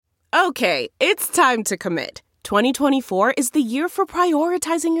Okay, it's time to commit. 2024 is the year for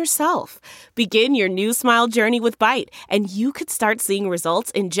prioritizing yourself. Begin your new smile journey with Byte, and you could start seeing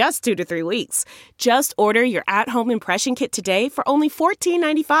results in just 2 to 3 weeks. Just order your at-home impression kit today for only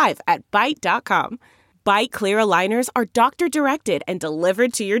 $14.95 at Byte.com. Byte Clear aligners are doctor-directed and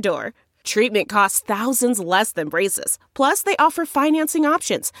delivered to your door. Treatment costs thousands less than braces. Plus, they offer financing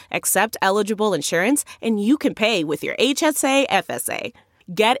options, accept eligible insurance, and you can pay with your HSA, FSA.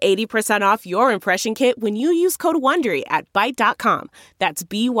 Get 80% off your impression kit when you use code WONDERY at Byte.com. That's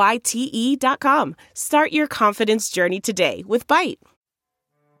BYTE.com. Start your confidence journey today with Byte.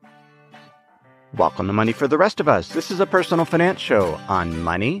 Welcome to Money for the Rest of Us. This is a personal finance show on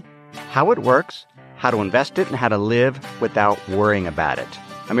money, how it works, how to invest it, and how to live without worrying about it.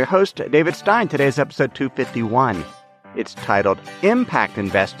 I'm your host, David Stein. Today's episode 251. It's titled Impact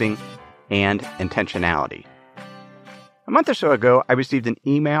Investing and Intentionality. A month or so ago, I received an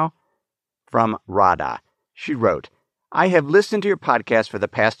email from Radha. She wrote, I have listened to your podcast for the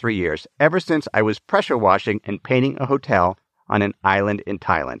past 3 years, ever since I was pressure washing and painting a hotel on an island in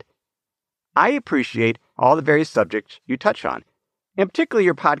Thailand. I appreciate all the various subjects you touch on, and particularly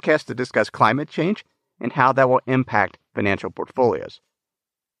your podcast to discuss climate change and how that will impact financial portfolios.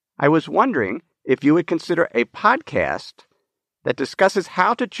 I was wondering if you would consider a podcast that discusses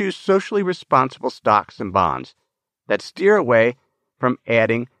how to choose socially responsible stocks and bonds that steer away from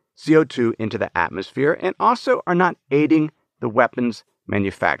adding CO2 into the atmosphere and also are not aiding the weapons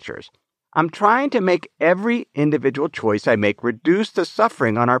manufacturers. I'm trying to make every individual choice I make reduce the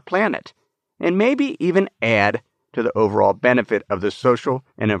suffering on our planet and maybe even add to the overall benefit of the social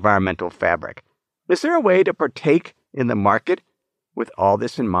and environmental fabric. Is there a way to partake in the market with all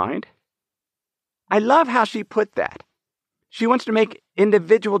this in mind? I love how she put that. She wants to make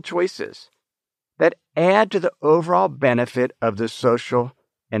individual choices that add to the overall benefit of the social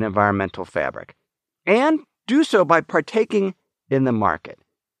and environmental fabric, and do so by partaking in the market.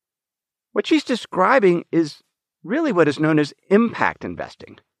 What she's describing is really what is known as impact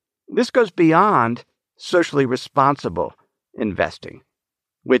investing. This goes beyond socially responsible investing,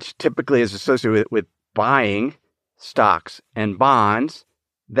 which typically is associated with buying stocks and bonds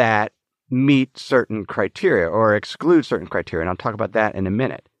that meet certain criteria or exclude certain criteria, and I'll talk about that in a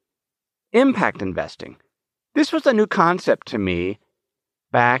minute. Impact investing. This was a new concept to me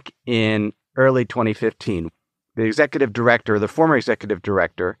back in early 2015. The former executive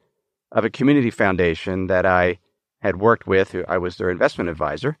director of a community foundation that I had worked with, I was their investment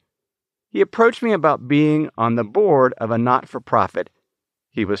advisor, he approached me about being on the board of a not-for-profit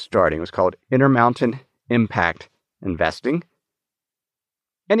he was starting. It was called Intermountain Impact Investing.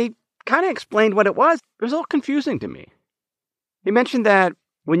 And he kind of explained what it was. It was a little confusing to me. He mentioned that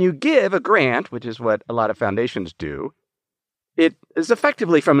when you give a grant, which is what a lot of foundations do, it is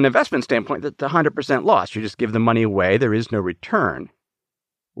effectively, from an investment standpoint, that's 100% loss. You just give the money away. There is no return.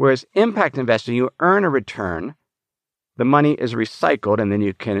 Whereas impact investing, you earn a return. The money is recycled, and then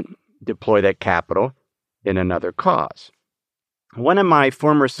you can deploy that capital in another cause. One of my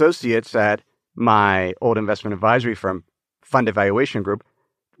former associates at my old investment advisory firm, Fund Evaluation Group,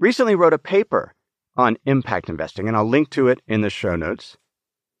 recently wrote a paper on impact investing, and I'll link to it in the show notes.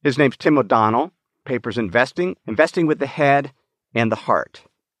 His name's Tim O'Donnell, Papers Investing with the Head and the Heart.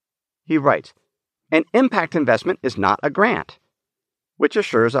 He writes, an impact investment is not a grant, which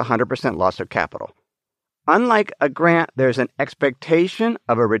assures 100% loss of capital. Unlike a grant, there's an expectation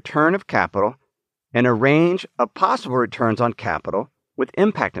of a return of capital and a range of possible returns on capital with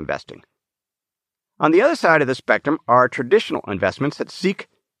impact investing. On the other side of the spectrum are traditional investments that seek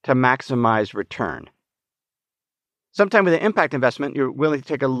to maximize return. Sometimes with an impact investment, you're willing to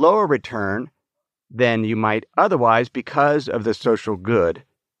take a lower return than you might otherwise because of the social good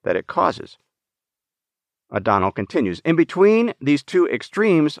that it causes. O'Donnell continues, in between these two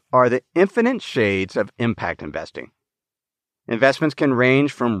extremes are the infinite shades of impact investing. Investments can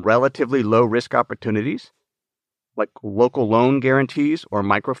range from relatively low-risk opportunities, like local loan guarantees or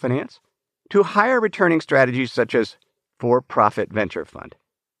microfinance, to higher returning strategies such as for-profit venture fund.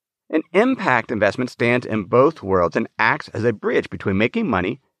 An impact investment stands in both worlds and acts as a bridge between making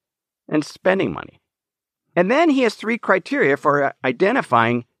money and spending money. And then he has 3 criteria for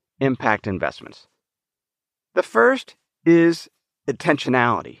identifying impact investments. The first is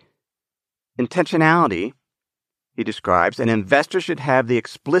intentionality. Intentionality, he describes, an investor should have the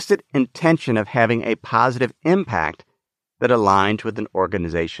explicit intention of having a positive impact that aligns with an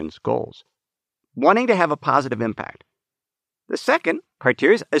organization's goals. Wanting to have a positive impact. The second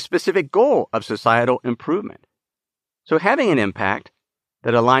criteria is a specific goal of societal improvement. So having an impact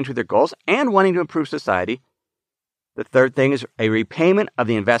that aligns with their goals and wanting to improve society. The third thing is a repayment of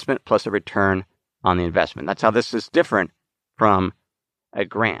the investment plus a return on the investment. That's how this is different from a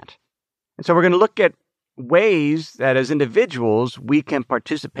grant. And so we're going to look at ways that as individuals we can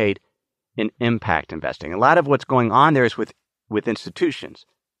participate in impact investing. A lot of what's going on there is with institutions,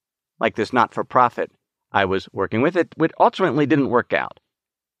 like this not-for-profit I was working with. It ultimately didn't work out.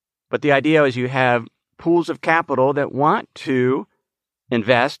 But the idea is you have pools of capital that want to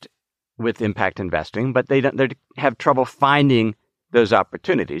invest with impact investing, but they have trouble finding those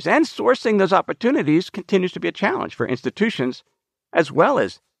opportunities. And sourcing those opportunities continues to be a challenge for institutions as well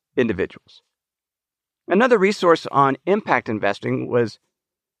as individuals. Another resource on impact investing was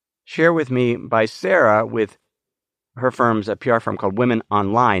shared with me by Sarah with her firm's a PR firm called Women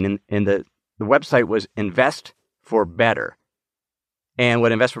Online, and the website was Invest for Better. And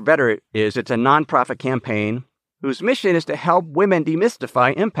what Invest for Better is, it's a nonprofit campaign whose mission is to help women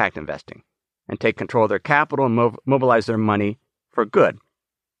demystify impact investing and take control of their capital and mobilize their money for good.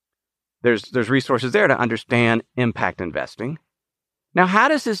 There's resources there to understand impact investing. Now, how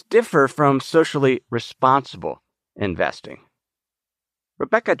does this differ from socially responsible investing?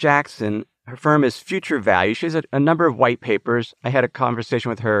 Rebecca Jackson, her firm is Future Value. She has a number of white papers. I had a conversation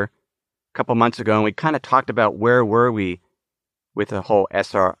with her a couple months ago, and we kind of talked about where were we with the whole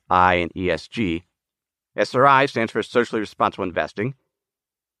SRI and ESG. SRI stands for Socially Responsible Investing.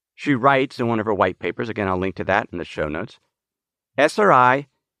 She writes in one of her white papers, again, I'll link to that in the show notes, SRI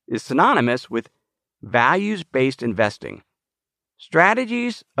is synonymous with values-based investing,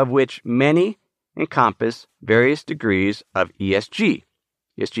 strategies of which many encompass various degrees of ESG.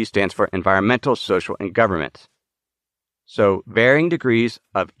 ESG stands for environmental, social, and governance. So varying degrees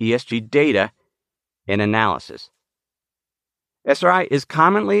of ESG data and analysis. SRI is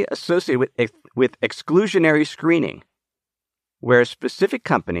commonly associated with exclusionary screening, where specific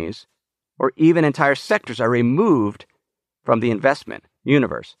companies or even entire sectors are removed from the investment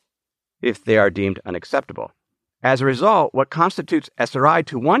universe if they are deemed unacceptable. As a result, what constitutes SRI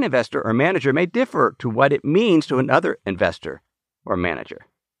to one investor or manager may differ to what it means to another investor or manager.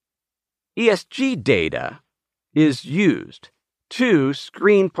 ESG data is used to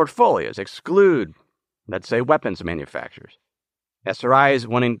screen portfolios, exclude, let's say, weapons manufacturers. SRI is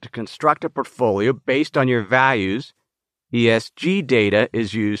wanting to construct a portfolio based on your values. ESG data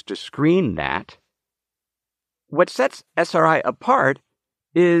is used to screen that. What sets SRI apart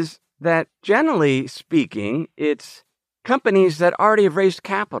is that, generally speaking, it's companies that already have raised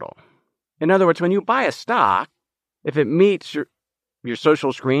capital. In other words, when you buy a stock, if it meets your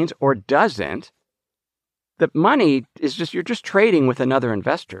social screens or doesn't, the money is you're just trading with another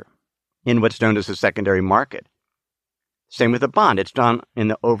investor in what's known as the secondary market. Same with a bond. It's done in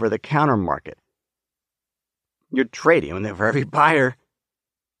the over-the-counter market. You're trading. And for every buyer,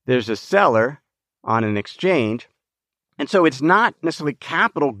 there's a seller on an exchange. And so it's not necessarily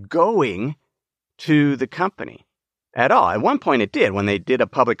capital going to the company at all. At one point it did. When they did a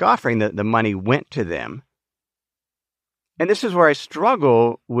public offering, the money went to them. And this is where I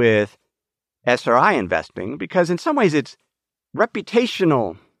struggle with SRI investing, because in some ways it's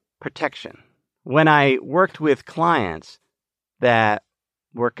reputational protection. When I worked with clients that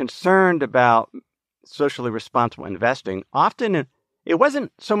were concerned about socially responsible investing, often it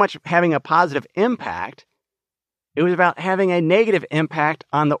wasn't so much having a positive impact, it was about having a negative impact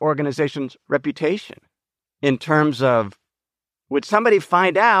on the organization's reputation in terms of, would somebody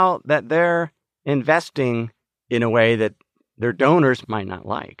find out that they're investing in a way that their donors might not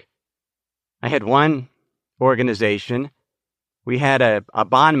like? I had one organization, we had a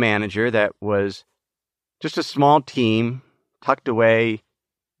bond manager that was just a small team tucked away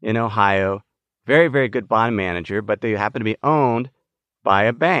in Ohio. Very, very good bond manager, but they happened to be owned by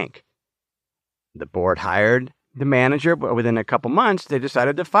a bank. The board hired the manager, but within a couple months, they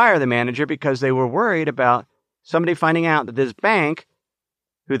decided to fire the manager because they were worried about somebody finding out that this bank,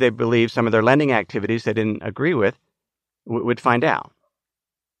 who they believed some of their lending activities they didn't agree with, would find out.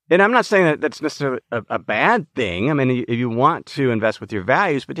 And I'm not saying that that's necessarily a bad thing. I mean, if you want to invest with your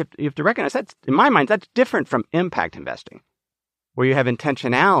values, but you have to recognize that's, in my mind, that's different from impact investing, where you have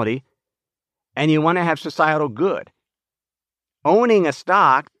intentionality and you want to have societal good. Owning a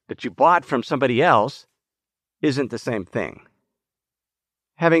stock that you bought from somebody else isn't the same thing.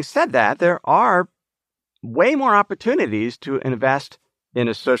 Having said that, there are way more opportunities to invest in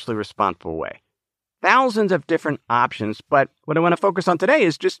a socially responsible way. Thousands of different options, but what I want to focus on today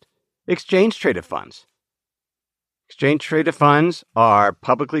is just exchange-traded funds. Exchange-traded funds are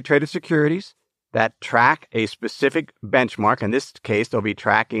publicly traded securities that track a specific benchmark. In this case, they'll be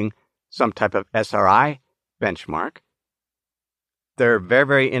tracking some type of SRI benchmark. They're very,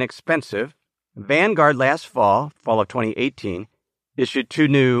 very inexpensive. Vanguard last fall of 2018, issued two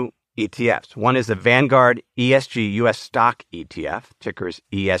new ETFs. One is the Vanguard ESG US Stock ETF, ticker is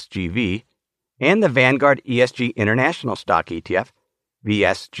ESGV, and the Vanguard ESG International Stock ETF,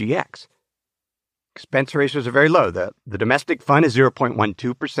 VSGX. Expense ratios are very low. The domestic fund is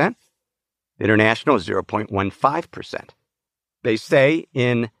 0.12%. The international is 0.15%. They say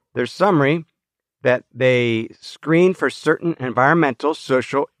in their summary that they screen for certain environmental,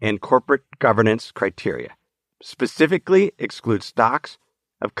 social, and corporate governance criteria, specifically exclude stocks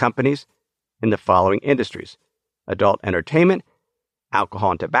of companies in the following industries: adult entertainment,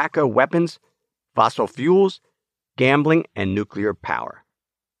 alcohol and tobacco, weapons, fossil fuels, gambling, and nuclear power.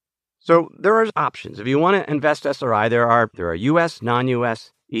 So there are options. If you want to invest SRI, there are U.S.,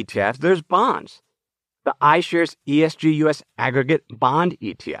 non-U.S. ETFs. There's bonds. The iShares ESG US Aggregate Bond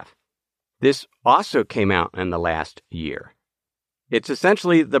ETF. This also came out in the last year. It's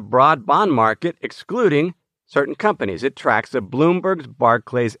essentially the broad bond market excluding certain companies. It tracks the Bloomberg's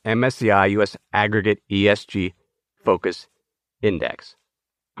Barclays MSCI US Aggregate ESG Focus Index.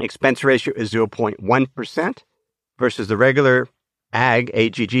 Expense ratio is 0.1% versus the regular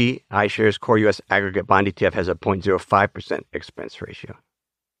AGG iShares Core US Aggregate Bond ETF has a 0.05% expense ratio.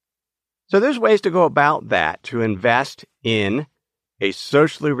 So there's ways to go about that to invest in a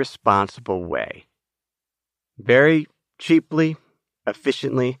socially responsible way. Very cheaply,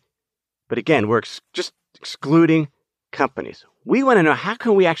 efficiently, but again, we're just excluding companies. We want to know, how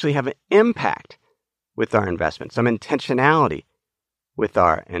can we actually have an impact with our investment, some intentionality with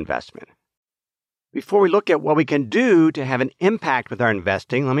our investment? Before we look at what we can do to have an impact with our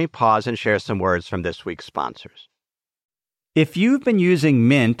investing, let me pause and share some words from this week's sponsors. If you've been using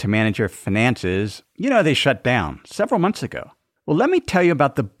Mint to manage your finances, you know they shut down several months ago. Well, let me tell you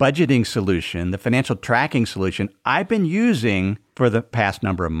about the budgeting solution, the financial tracking solution I've been using for the past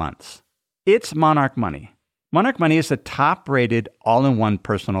number of months. It's Monarch Money. Monarch Money is the top-rated all-in-one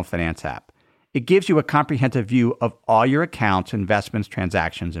personal finance app. It gives you a comprehensive view of all your accounts, investments,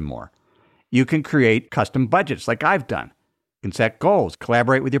 transactions, and more. You can create custom budgets like I've done. You can set goals,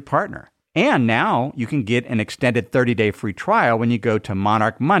 collaborate with your partner. And now you can get an extended 30-day free trial when you go to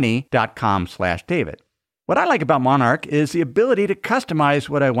monarchmoney.com/David. What I like about Monarch is the ability to customize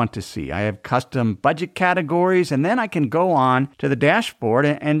what I want to see. I have custom budget categories, and then I can go on to the dashboard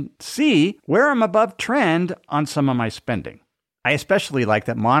and see where I'm above trend on some of my spending. I especially like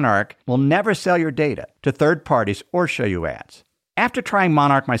that Monarch will never sell your data to third parties or show you ads. After trying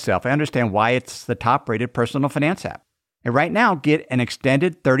Monarch myself, I understand why it's the top-rated personal finance app. And right now, get an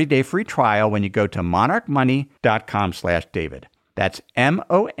extended 30-day free trial when you go to monarchmoney.com/David. That's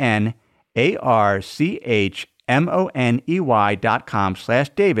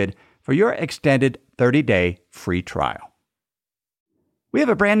monarchmoney.com/David for your extended 30-day free trial. We have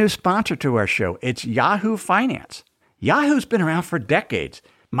a brand new sponsor to our show. It's Yahoo Finance. Yahoo's been around for decades.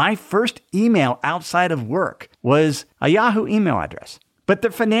 My first email outside of work was a Yahoo email address. But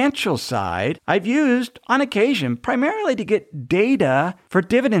the financial side, I've used on occasion primarily to get data for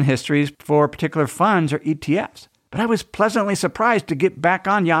dividend histories for particular funds or ETFs. But I was pleasantly surprised to get back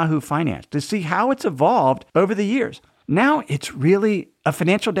on Yahoo Finance to see how it's evolved over the years. Now it's really a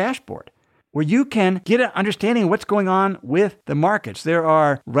financial dashboard where you can get an understanding of what's going on with the markets. There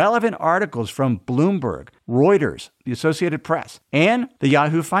are relevant articles from Bloomberg, Reuters, the Associated Press, and the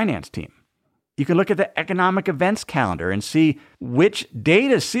Yahoo Finance team. You can look at the economic events calendar and see which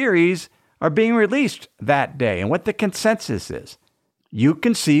data series are being released that day and what the consensus is. You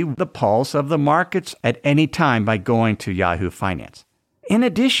can see the pulse of the markets at any time by going to Yahoo Finance. In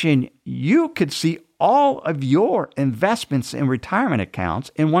addition, you could see all of your investments in retirement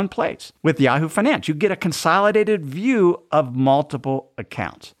accounts in one place. With Yahoo Finance, you get a consolidated view of multiple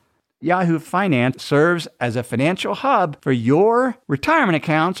accounts. Yahoo Finance serves as a financial hub for your retirement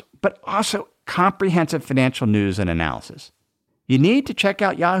accounts, but also comprehensive financial news and analysis. You need to check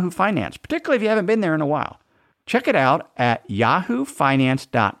out Yahoo Finance, particularly if you haven't been there in a while. Check it out at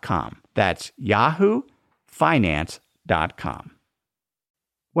yahoofinance.com. That's yahoofinance.com.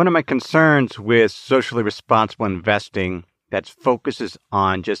 One of my concerns with socially responsible investing that focuses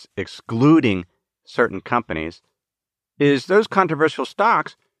on just excluding certain companies is those controversial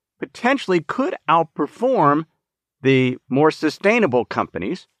stocks potentially could outperform the more sustainable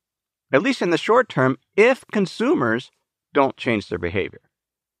companies, at least in the short term, if consumers don't change their behavior.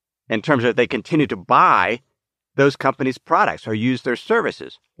 In terms of they continue to buy those companies' products or use their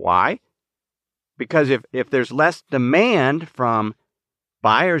services. Why? Because if there's less demand from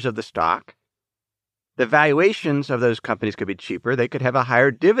buyers of the stock, the valuations of those companies could be cheaper. They could have a higher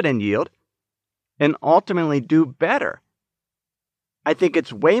dividend yield and ultimately do better. I think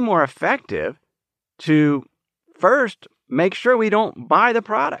it's way more effective to first make sure we don't buy the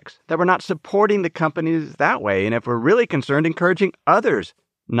products, that we're not supporting the companies that way. And if we're really concerned, encouraging others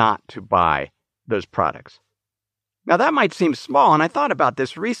not to buy those products. Now, that might seem small, and I thought about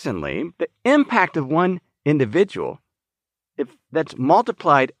this recently. The impact of one individual, if that's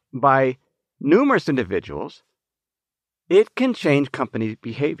multiplied by numerous individuals, it can change company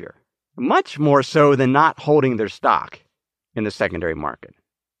behavior, much more so than not holding their stock in the secondary market.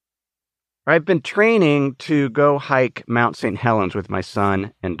 I've been training to go hike Mount St. Helens with my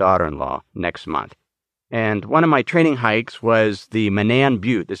son and daughter-in-law next month. And one of my training hikes was the Manan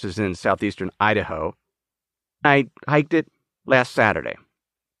Butte. This is in southeastern Idaho. I hiked it last Saturday.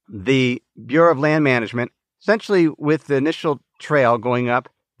 The Bureau of Land Management, essentially with the initial trail going up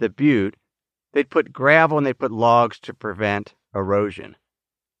the butte, they'd put gravel and they'd put logs to prevent erosion.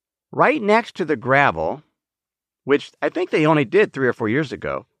 Right next to the gravel, which I think they only did 3 or 4 years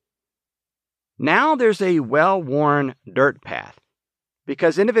ago, now there's a well-worn dirt path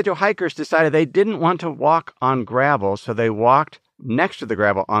because individual hikers decided they didn't want to walk on gravel, so they walked next to the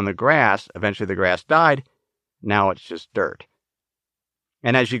gravel on the grass. Eventually the grass died. Now it's just dirt.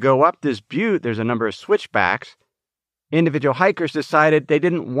 And as you go up this butte, there's a number of switchbacks. Individual hikers decided they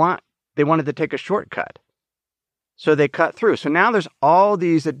wanted to take a shortcut. So they cut through. So now there's all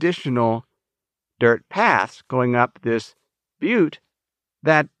these additional dirt paths going up this butte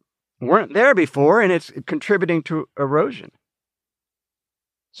that weren't there before, and it's contributing to erosion.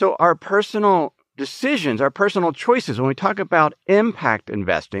 So our personal decisions, our personal choices, when we talk about impact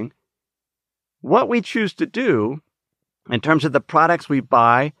investing, what we choose to do in terms of the products we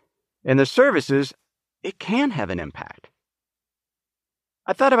buy and the services, it can have an impact.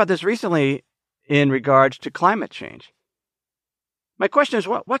 I thought about this recently in regards to climate change. My question is,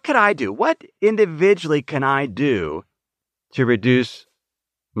 what could I do? What individually can I do to reduce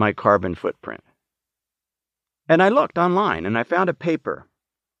my carbon footprint? And I looked online and I found a paper.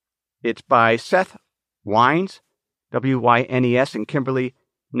 It's by Seth Wynes, W-Y-N-E-S, and Kimberly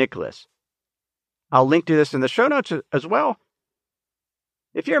Nicholas. I'll link to this in the show notes as well.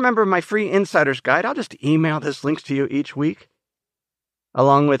 If you're a member of my free Insider's Guide, I'll just email this links to you each week,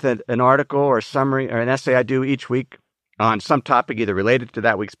 along with an article or a summary or an essay I do each week on some topic either related to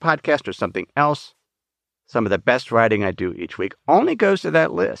that week's podcast or something else. Some of the best writing I do each week only goes to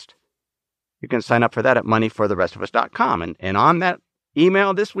that list. You can sign up for that at moneyfortherestofus.com. And on that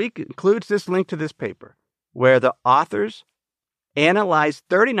email this week includes this link to this paper, where the authors analyzed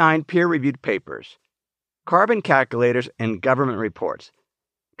 39 peer-reviewed papers, carbon calculators, and government reports,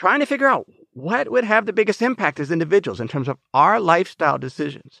 trying to figure out what would have the biggest impact as individuals in terms of our lifestyle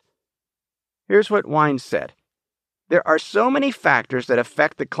decisions. Here's what Wynes said. There are so many factors that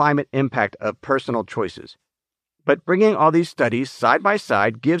affect the climate impact of personal choices, but bringing all these studies side by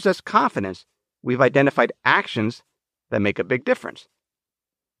side gives us confidence we've identified actions that make a big difference.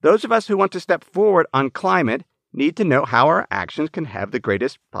 Those of us who want to step forward on climate need to know how our actions can have the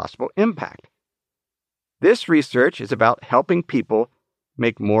greatest possible impact. This research is about helping people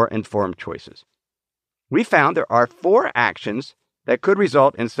make more informed choices. We found there are 4 actions that could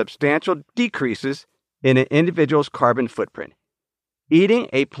result in substantial decreases in an individual's carbon footprint: eating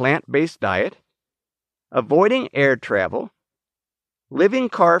a plant-based diet, avoiding air travel, living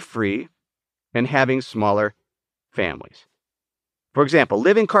car-free, and having smaller families. For example,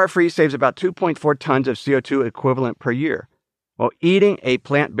 living car-free saves about 2.4 tons of CO2 equivalent per year, while eating a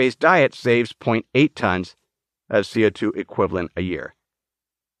plant-based diet saves 0.8 tons of CO2 equivalent a year.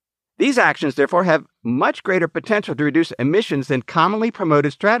 These actions, therefore, have much greater potential to reduce emissions than commonly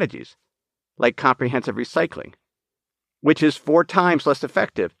promoted strategies, like comprehensive recycling, which is 4 times less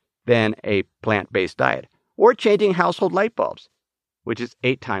effective than a plant-based diet, or changing household light bulbs, which is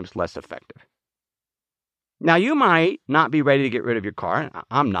 8 times less effective. Now, you might not be ready to get rid of your car.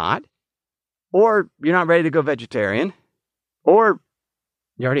 I'm not. Or you're not ready to go vegetarian. Or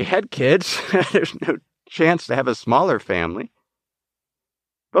you already had kids. There's no chance to have a smaller family.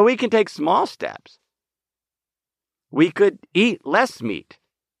 But we can take small steps. We could eat less meat.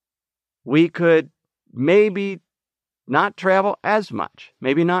 We could maybe not travel as much.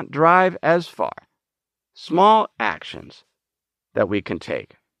 Maybe not drive as far. Small actions that we can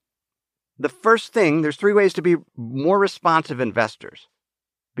take. The first thing, there's 3 ways to be more responsive investors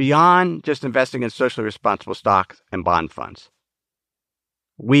beyond just investing in socially responsible stocks and bond funds.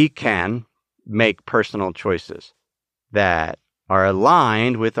 We can make personal choices that are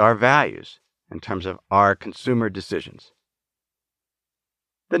aligned with our values in terms of our consumer decisions.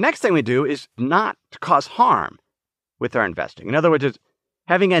 The next thing we do is not to cause harm with our investing. In other words, it's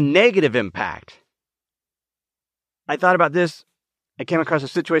having a negative impact. I thought about this I came across a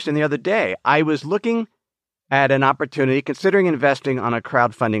situation the other day. I was looking at an opportunity, considering investing on a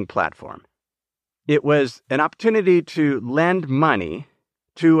crowdfunding platform. It was an opportunity to lend money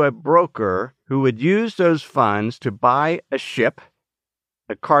to a broker who would use those funds to buy a ship,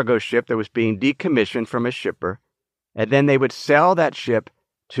 a cargo ship that was being decommissioned from a shipper, and then they would sell that ship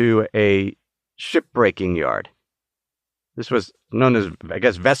to a shipbreaking yard. This was known as, I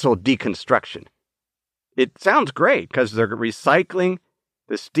guess, vessel deconstruction. It sounds great because they're recycling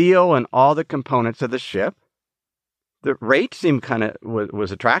the steel and all the components of the ship. The rate seemed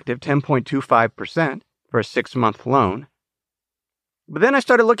was attractive, 10.25% for a 6-month loan. But then I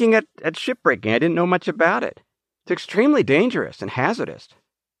started looking at shipbreaking. I didn't know much about it. It's extremely dangerous and hazardous.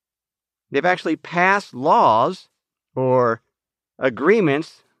 They've actually passed laws or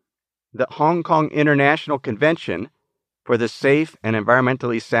agreements, the Hong Kong International Convention for the Safe and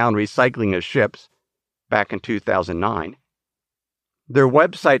Environmentally Sound Recycling of Ships back in 2009. Their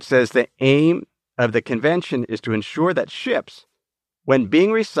website says the aim of the convention is to ensure that ships, when being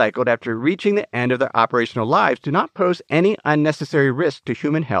recycled after reaching the end of their operational lives, do not pose any unnecessary risk to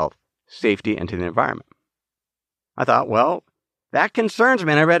human health, safety, and to the environment. I thought, well, that concerns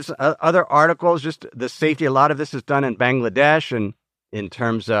me. And I read other articles, just the safety. A lot of this is done in Bangladesh, and in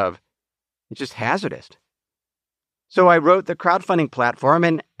terms of it's just hazardous. So I wrote the crowdfunding platform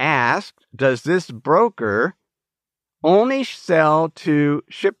and asked, does this broker only sell to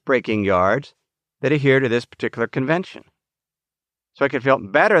shipbreaking yards that adhere to this particular convention? So I could feel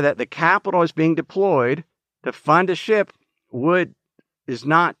better that the capital is being deployed to fund a ship I'm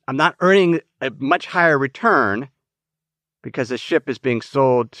not earning a much higher return because the ship is being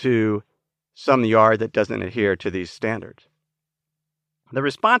sold to some yard that doesn't adhere to these standards. The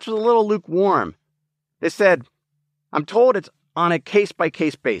response was a little lukewarm. They said, I'm told it's on a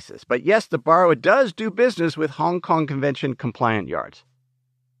case-by-case basis, but yes, the borrower does do business with Hong Kong Convention compliant yards.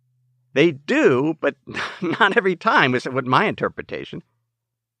 They do, but not every time, is what my interpretation.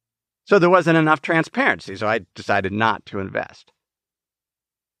 So there wasn't enough transparency, so I decided not to invest.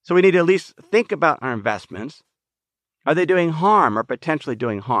 So we need to at least think about our investments. Are they doing harm or potentially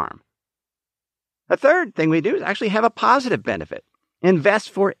doing harm? A third thing we do is actually have a positive benefit. Invest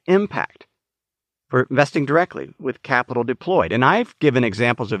for impact, for investing directly with capital deployed. And I've given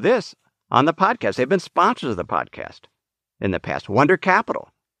examples of this on the podcast. They've been sponsors of the podcast in the past. Wonder Capital,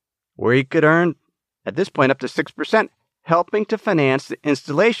 where you could earn, at this point, up to 6%, helping to finance the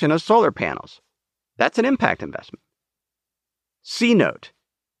installation of solar panels. That's an impact investment. C-Note,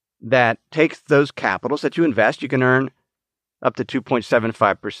 that takes those capitals that you invest, you can earn up to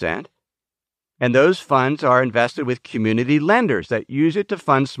 2.75%. And those funds are invested with community lenders that use it to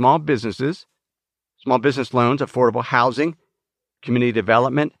fund small businesses, small business loans, affordable housing, community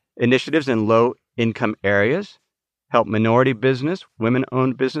development initiatives in low-income areas, help minority business,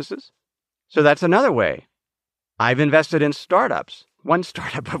 women-owned businesses. So that's another way. I've invested in startups. One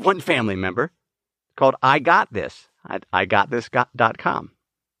startup of one family member called I Got This at igotthis.com.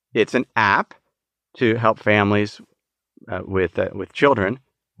 It's an app to help families with children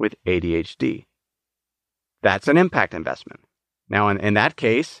with ADHD. That's an impact investment. Now, in that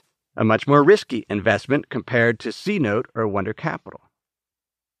case, a much more risky investment compared to C-Note or Wonder Capital.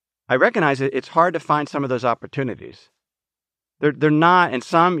 I recognize it's hard to find some of those opportunities. They're not, and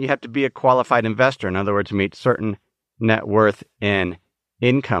some you have to be a qualified investor. In other words, meet certain net worth and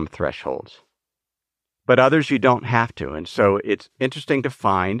income thresholds. But others you don't have to. And so it's interesting to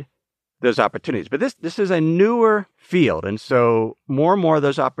find those opportunities. But this is a newer field. And so more and more of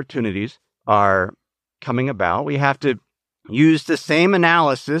those opportunities are coming about. We have to use the same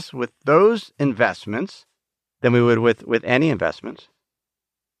analysis with those investments than we would with any investments.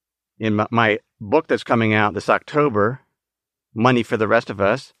 In my book that's coming out this October, Money for the Rest of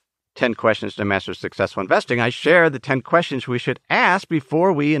Us, 10 Questions to Master Successful Investing, I share the 10 questions we should ask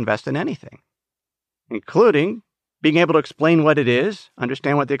before we invest in anything, including being able to explain what it is,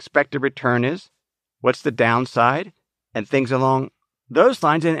 understand what the expected return is, what's the downside, and things along those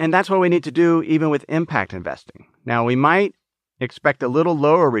lines. And that's what we need to do even with impact investing. Now, we might expect a little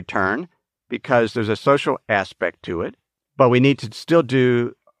lower return because there's a social aspect to it, but we need to still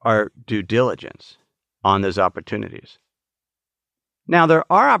do our due diligence on those opportunities. Now, there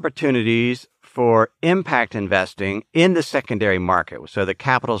are opportunities for impact investing in the secondary market. So the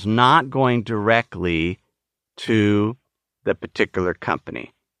capital's not going directly to the particular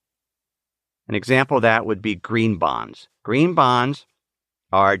company. An example of that would be green bonds. Green bonds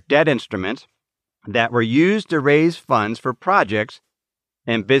are debt instruments that were used to raise funds for projects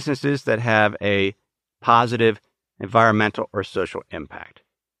and businesses that have a positive environmental or social impact.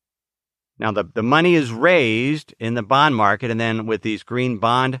 Now, the money is raised in the bond market, and then with these green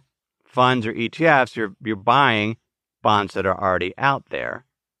bond funds or ETFs, you're buying bonds that are already out there.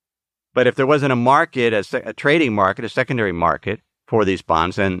 But if there wasn't a market, a trading market, a secondary market for these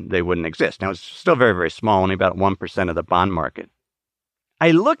bonds, then they wouldn't exist. Now, it's still very, very small, only about 1% of the bond market.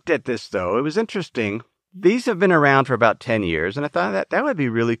 I looked at this, though. It was interesting. These have been around for about 10 years, and I thought that would be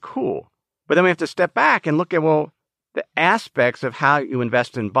really cool. But then we have to step back and look at, the aspects of how you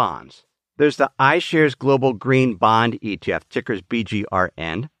invest in bonds. There's the iShares Global Green Bond ETF, ticker's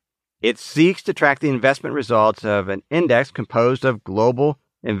BGRN. It seeks to track the investment results of an index composed of global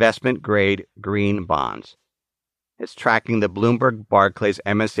investment-grade green bonds. It's tracking the Bloomberg Barclays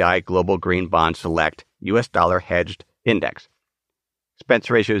MSCI Global Green Bond Select US Dollar Hedged Index. Expense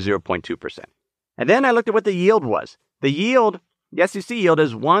ratio is 0.2%. And then I looked at what the yield was. The SEC yield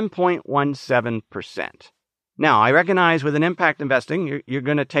is 1.17%. Now, I recognize with an impact investing, you're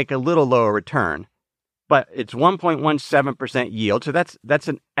going to take a little lower return, but it's 1.17% yield. So that's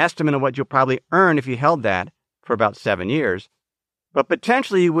an estimate of what you'll probably earn if you held that for about 7 years. But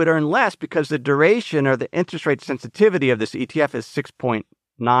potentially you would earn less because the duration or the interest rate sensitivity of this ETF is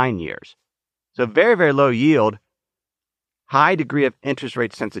 6.9 years. So very, very low yield, high degree of interest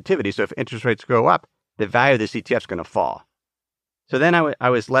rate sensitivity. So if interest rates go up, the value of this ETF is going to fall. So then I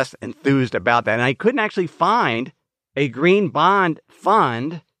was less enthused about that. And I couldn't actually find a green bond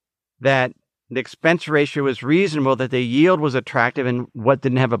fund that the expense ratio was reasonable, that the yield was attractive, and what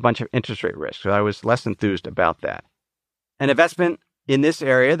didn't have a bunch of interest rate risk. So I was less enthused about that. An investment in this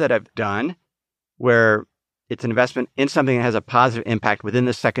area that I've done, where it's an investment in something that has a positive impact within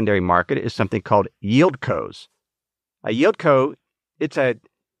the secondary market, is something called YieldCos. A YieldCo, it's a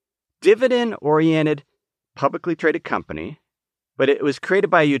dividend-oriented, publicly traded company, but it was created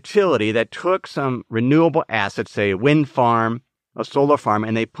by a utility that took some renewable assets, say a wind farm, a solar farm,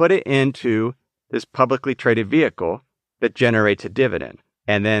 and they put it into this publicly traded vehicle that generates a dividend.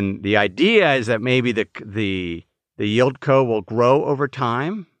 And then the idea is that maybe the YieldCo will grow over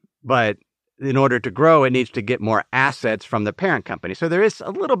time, but in order to grow, it needs to get more assets from the parent company. So there is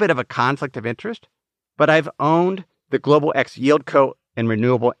a little bit of a conflict of interest, but I've owned the Global X YieldCo and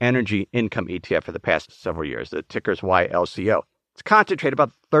Renewable Energy Income ETF for the past several years. The ticker's YLCO. It's concentrated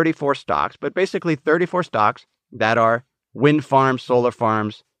about 34 stocks, but basically 34 stocks that are wind farms, solar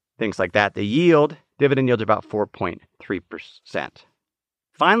farms, things like that. The dividend yield is about 4.3%.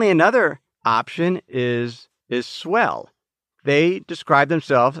 Finally, another option is Swell. They describe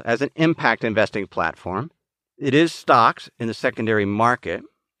themselves as an impact investing platform. It is stocks in the secondary market,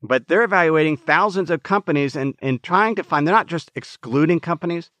 but they're evaluating thousands of companies and trying to find, they're not just excluding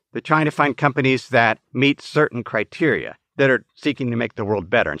companies, they're trying to find companies that meet certain criteria that are seeking to make the world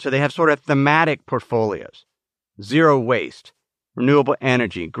better. And so they have sort of thematic portfolios: zero waste, renewable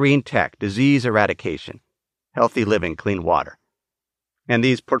energy, green tech, disease eradication, healthy living, clean water. And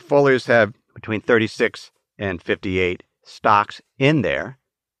these portfolios have between 36 and 58 stocks in there.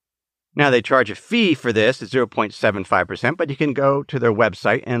 Now, they charge a fee for this at 0.75%, but you can go to their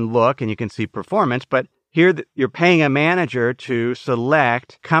website and look and you can see performance. But here you're paying a manager to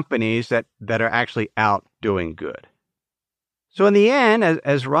select companies that are actually out doing good. So in the end,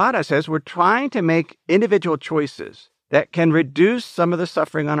 as Radha says, we're trying to make individual choices that can reduce some of the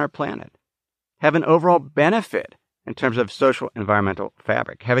suffering on our planet, have an overall benefit in terms of social environmental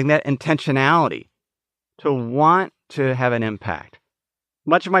fabric, having that intentionality to want to have an impact.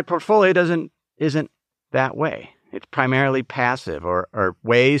 Much of my portfolio isn't that way. It's primarily passive or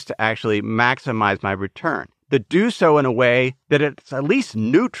ways to actually maximize my return. To do so in a way that it's at least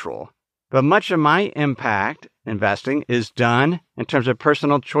neutral, but much of my impact investing is done in terms of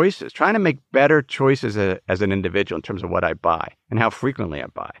personal choices, trying to make better choices as an individual in terms of what I buy and how frequently I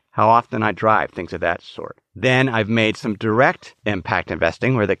buy, how often I drive, things of that sort. Then I've made some direct impact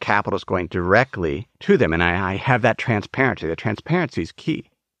investing where the capital is going directly to them, and I have that transparency. The transparency is key.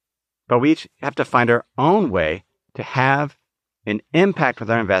 But we each have to find our own way to have an impact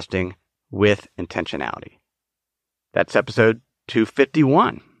with our investing with intentionality. That's episode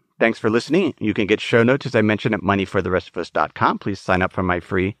 251. Thanks for listening. You can get show notes, as I mentioned, at moneyfortherestofus.com. Please sign up for my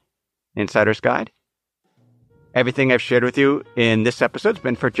free Insider's Guide. Everything I've shared with you in this episode has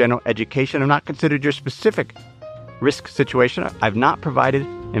been for general education. I've not considered your specific risk situation. I've not provided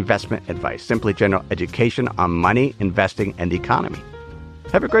investment advice, simply general education on money, investing, and the economy.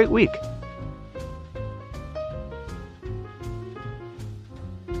 Have a great week.